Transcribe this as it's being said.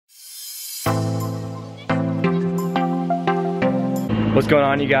What's going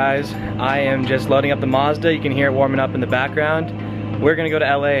on, you guys? I am just loading up the Mazda. You can hear it warming up in the background. We're gonna go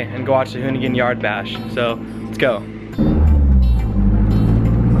to LA and go watch the Hoonigan Yard Bash. So let's go.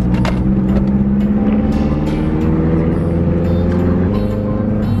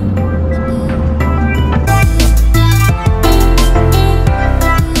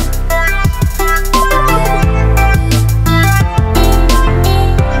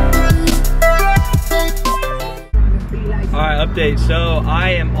 Update. So I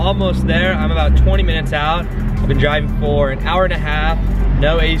am almost there. I'm about 20 minutes out. I've been driving for an hour and a half,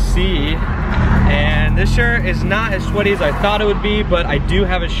 no AC, and this shirt is not as sweaty as I thought it would be, but I do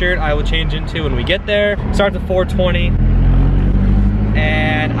have a shirt I will change into when we get there. It starts at 4:20,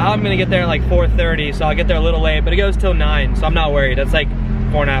 and I'm gonna get there at like 4:30, so I'll get there a little late, but it goes till 9, so I'm not worried. That's like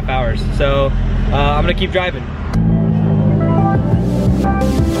 4.5 hours. So I'm gonna keep driving.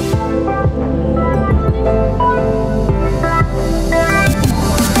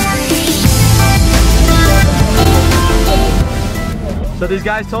 So these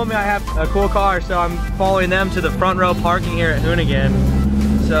guys told me I have a cool car, so I'm following them to the front row parking here at Hoonigan.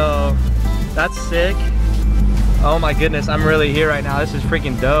 So that's sick. Oh my goodness, I'm really here right now. This is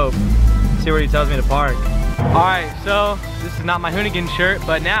freaking dope. Let's see where he tells me to park. All right, so this is not my Hoonigan shirt,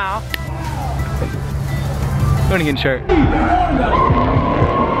 but now, Hoonigan shirt.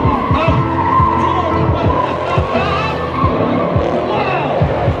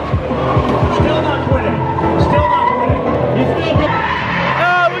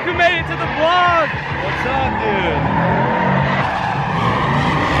 What's up, dude?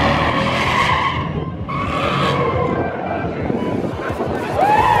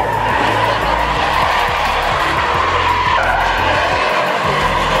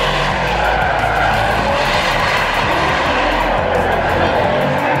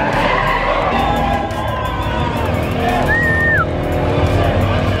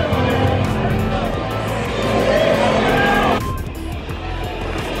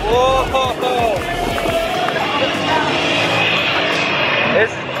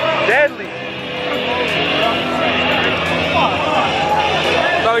 It's deadly.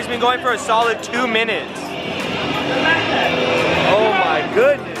 Bro, he's been going for a solid 2 minutes. Oh my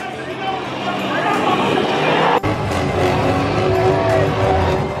goodness.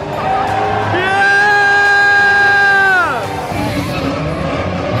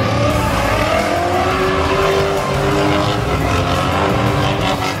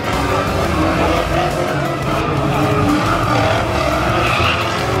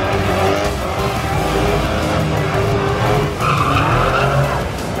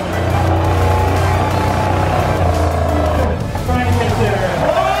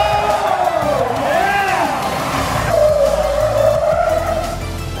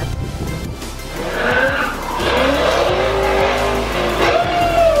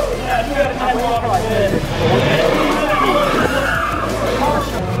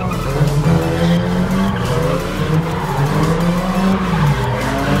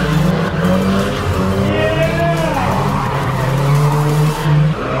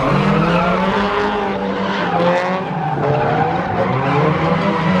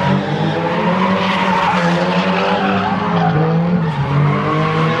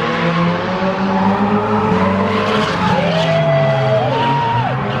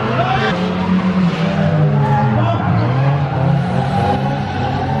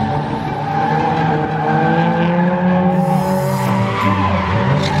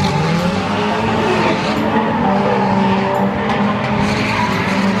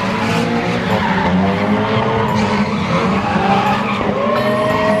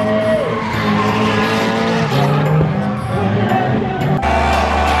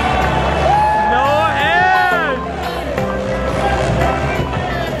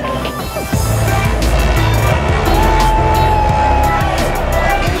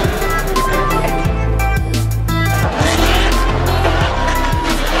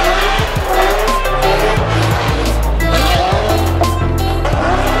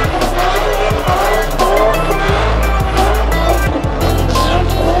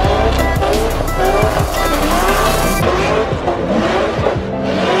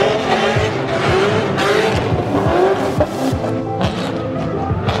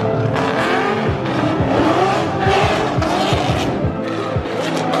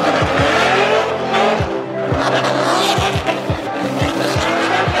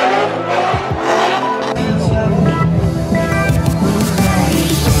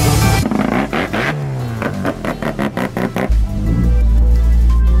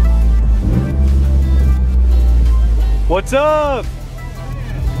 What's up?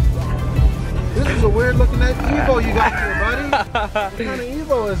 is a weird looking Evo you got here, buddy. What kind of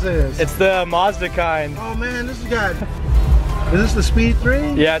Evo is this? It's the Mazda kind. Oh man, this has got... Is this the Speed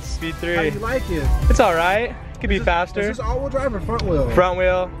 3? Yeah, it's Speed 3. How do you like it? It's alright. Could be faster. Is this all-wheel drive or front wheel? Front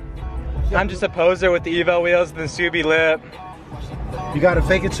wheel. I'm just a poser with the Evo wheels and the Subi lip. You gotta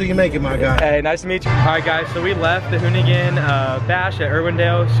fake it till you make it, my guy. Hey, nice to meet you. Alright guys, so we left the Hoonigan Bash at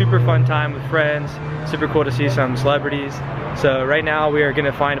Irwindale. Super fun time with friends. Super cool to see some celebrities. So right now we are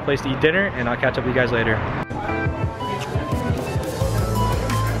gonna find a place to eat dinner and I'll catch up with you guys later.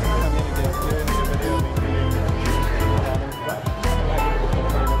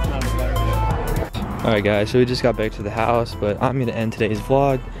 Alright guys, so we just got back to the house, but I'm gonna end today's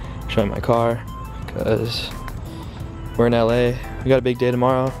vlog showing my car because we're in LA. We got a big day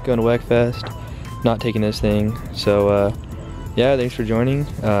tomorrow, going to WECFest, not taking this thing. So yeah, thanks for joining.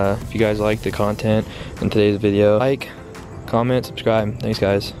 If you guys like the content in today's video, like, comment, subscribe. Thanks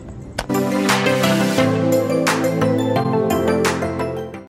guys.